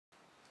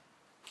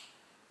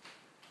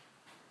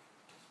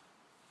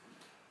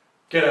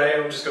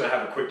G'day, I'm just going to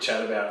have a quick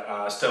chat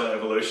about stellar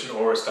evolution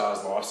or a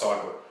star's life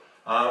cycle.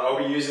 I'll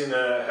be using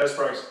the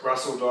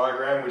Hertzsprung-Russell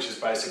diagram, which is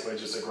basically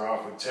just a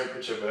graph with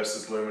temperature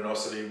versus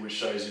luminosity, which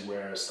shows you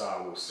where a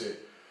star will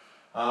sit.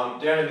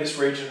 Down in this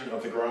region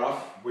of the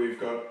graph, we've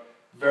got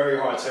very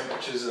high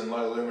temperatures and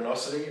low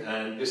luminosity,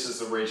 and this is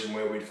the region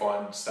where we'd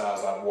find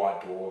stars like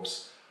white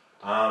dwarfs.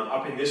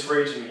 Up in this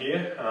region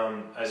here,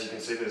 as you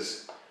can see,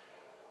 there's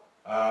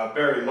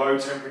very low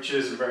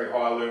temperatures and very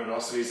high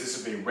luminosities. This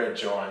would be red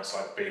giants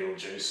like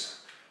Betelgeuse.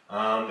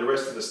 The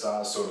rest of the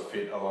stars sort of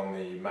fit along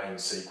the main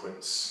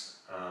sequence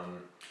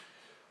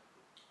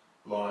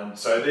line.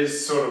 So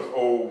these sort of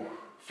all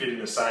fit in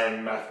the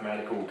same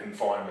mathematical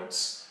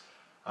confinements.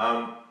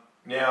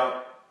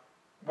 Now,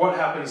 what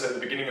happens at the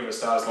beginning of a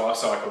star's life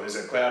cycle is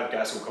a cloud of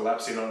gas will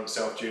collapse in on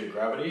itself due to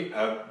gravity.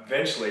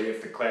 Eventually,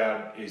 if the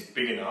cloud is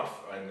big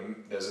enough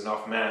and there's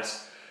enough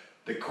mass,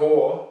 the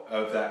core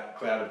of that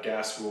cloud of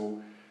gas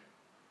will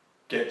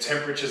get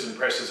temperatures and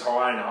pressures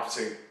high enough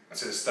to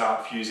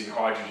start fusing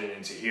hydrogen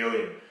into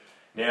helium.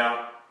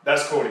 Now,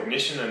 that's called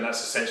ignition, and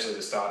that's essentially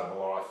the start of the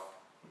life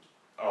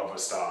of a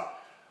star.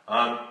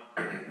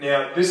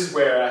 Now, this is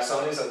where our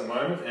sun is at the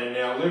moment, and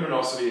now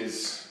luminosity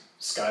is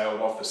scaled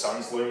off the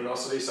sun's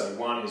luminosity, so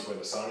 1 is where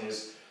the sun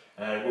is,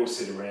 and we'll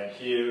sit around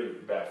here,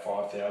 about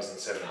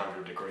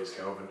 5,700 degrees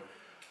Kelvin.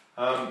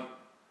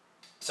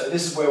 So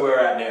this is where we're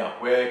at now.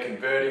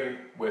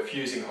 We're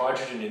fusing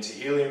hydrogen into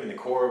helium in the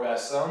core of our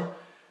sun,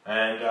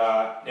 and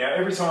now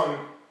every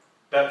time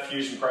that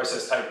fusion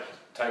process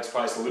takes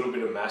place, a little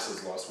bit of mass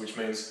is lost, which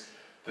means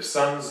the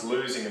sun's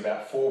losing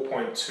about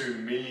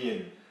 4.2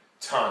 million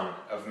tonne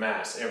of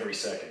mass every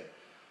second.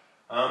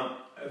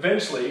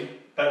 Eventually,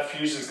 that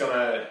fusion's going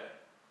to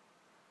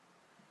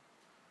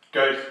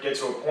get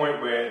to a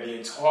point where the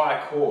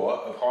entire core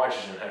of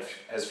hydrogen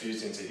has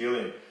fused into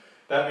helium.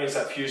 That means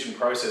that fusion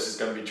process is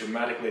going to be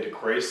dramatically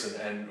decreased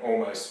and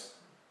almost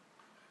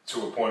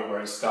to a point where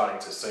it's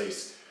starting to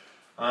cease.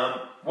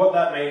 What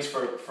that means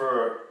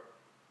for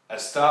a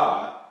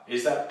star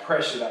is that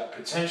pressure, that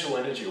potential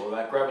energy or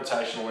that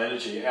gravitational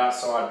energy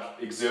outside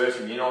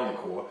exerting in on the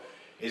core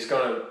is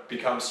going to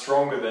become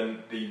stronger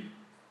than the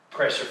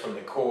pressure from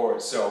the core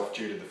itself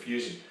due to the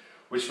fusion,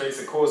 which means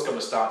the core is going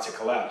to start to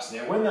collapse.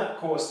 Now, when that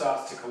core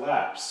starts to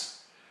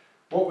collapse,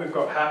 what we've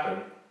got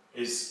happen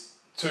is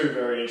two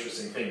very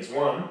interesting things.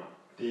 One,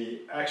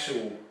 the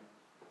actual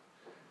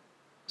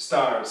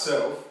star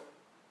itself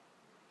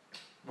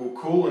will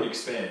cool and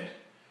expand.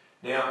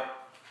 Now,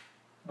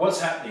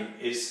 what's happening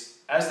is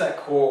as that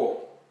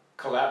core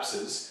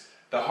collapses,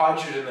 the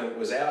hydrogen that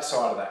was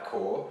outside of that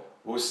core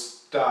will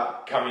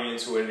start coming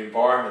into an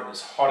environment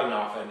that's hot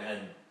enough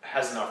and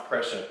has enough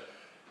pressure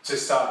to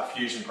start the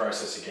fusion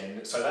process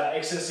again. So that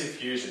excessive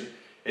fusion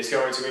is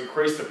going to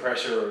increase the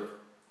pressure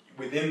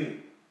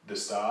within the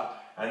star,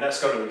 and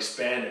that's going to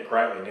expand it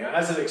greatly. Now,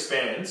 as it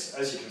expands,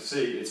 as you can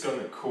see, it's going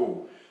to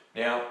cool.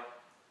 Now,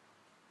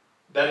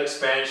 that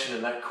expansion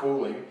and that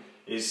cooling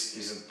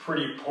is a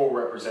pretty poor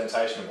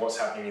representation of what's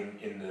happening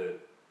in the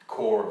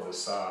core of the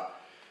star.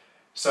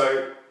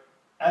 So,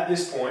 at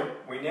this point,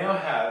 we now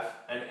have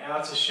an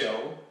outer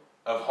shell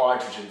of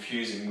hydrogen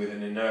fusing with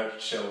an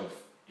inert shell of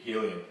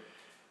helium.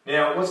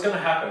 Now, what's going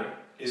to happen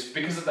is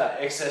because of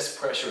that excess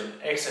pressure and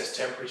excess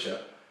temperature,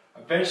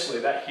 eventually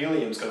that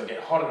helium is going to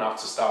get hot enough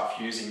to start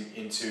fusing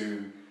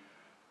into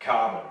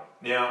carbon.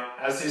 Now,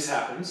 as this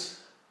happens,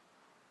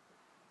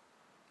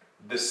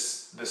 the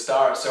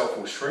star itself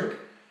will shrink,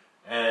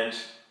 and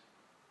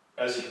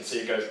as you can see,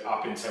 it goes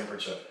up in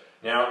temperature.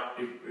 Now,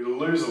 it'll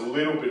lose a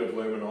little bit of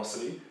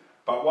luminosity,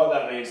 but what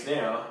that means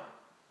now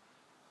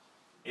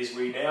is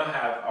we now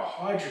have a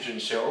hydrogen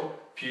shell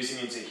fusing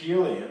into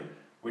helium,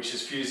 which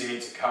is fusing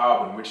into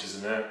carbon, which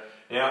is inert.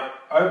 Now,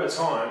 over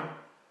time,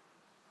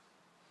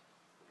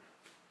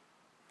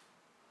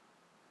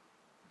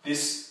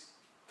 this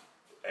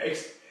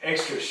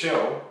extra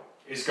shell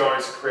is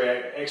going to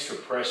create extra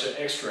pressure,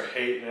 extra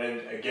heat,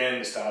 and again,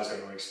 the star is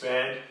going to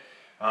expand.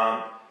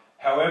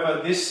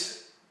 However,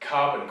 this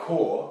carbon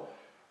core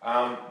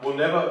will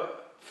never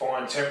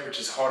find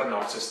temperatures hot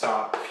enough to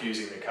start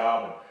fusing the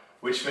carbon,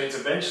 which means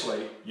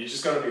eventually you're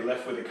just going to be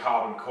left with a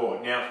carbon core.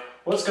 Now,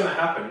 what's going to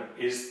happen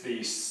is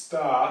the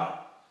star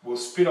will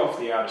spit off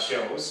the outer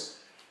shells,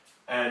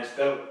 and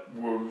that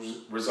will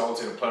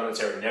result in a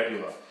planetary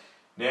nebula.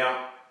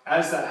 Now,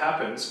 as that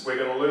happens, we're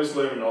going to lose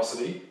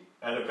luminosity,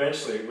 and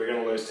eventually we're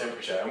going to lose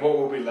temperature. And what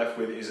we'll be left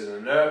with is an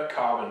inert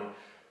carbon,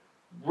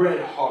 red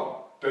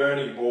hot,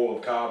 burning ball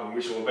of carbon,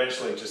 which will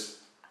eventually just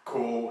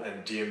cool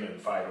and dim and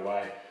fade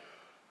away.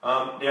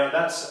 Now,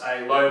 that's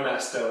a low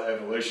mass stellar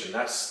evolution.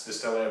 That's the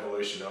stellar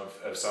evolution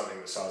of something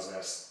the size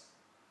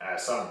of our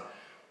sun.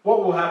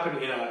 What will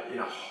happen in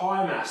a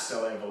high mass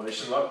stellar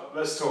evolution,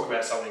 let's talk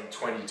about something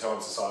 20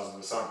 times the size of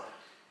the sun.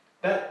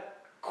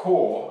 That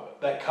core,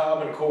 that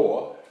carbon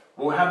core,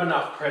 will have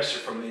enough pressure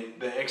from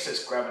the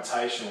excess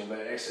gravitational,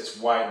 the excess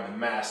weight and the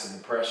mass and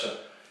the pressure,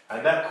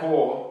 and that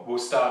core will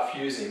start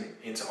fusing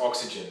into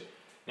oxygen.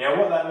 Now,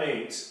 what that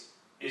means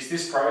is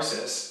this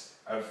process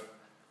of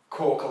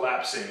core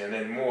collapsing, and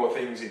then more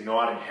things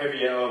igniting,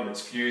 heavy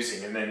elements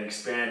fusing, and then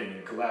expanding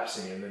and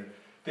collapsing, and then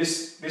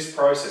this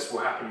process will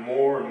happen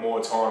more and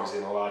more times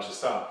in a larger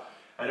star.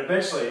 And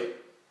eventually,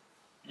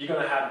 you're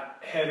going to have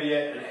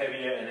heavier and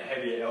heavier and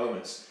heavier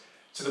elements,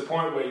 to the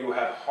point where you'll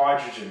have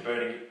hydrogen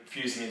burning,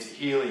 fusing into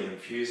helium,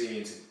 fusing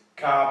into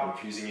carbon,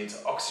 fusing into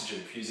oxygen,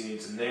 fusing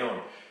into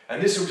neon.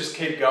 And this will just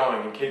keep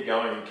going and keep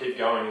going and keep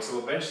going until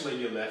eventually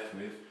you're left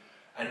with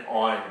an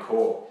iron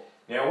core.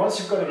 Now, once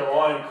you've got an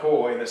iron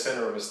core in the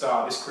center of a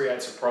star, this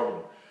creates a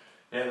problem.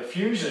 Now, the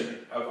fusion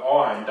of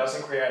iron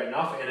doesn't create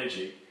enough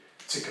energy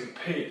to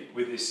compete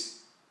with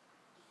this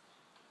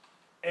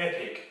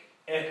epic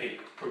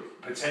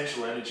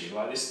potential energy,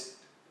 like this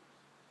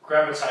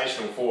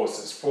gravitational force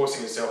that's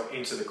forcing itself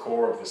into the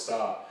core of the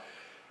star.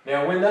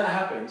 Now, when that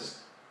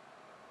happens,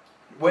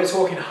 we're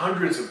talking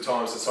hundreds of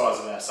times the size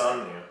of our sun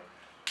now.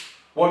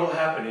 What will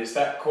happen is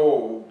that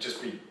core will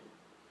just be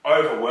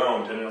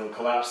overwhelmed and it'll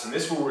collapse, and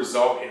this will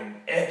result in an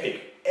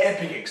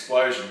epic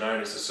explosion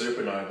known as a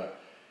supernova.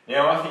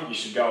 Now, I think you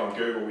should go and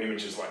Google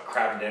images like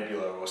Crab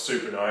Nebula or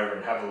supernova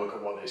and have a look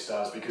at what this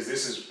does, because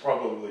this is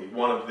probably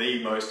one of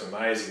the most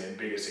amazing and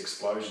biggest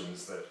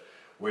explosions that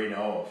we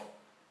know of.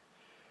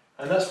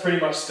 And that's pretty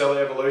much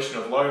stellar evolution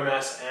of low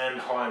mass and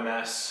high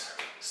mass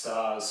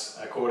stars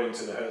according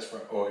to the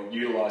Hertzsprung, or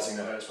utilising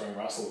the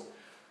Hertzsprung-Russell.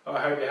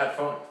 I hope you had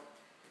fun.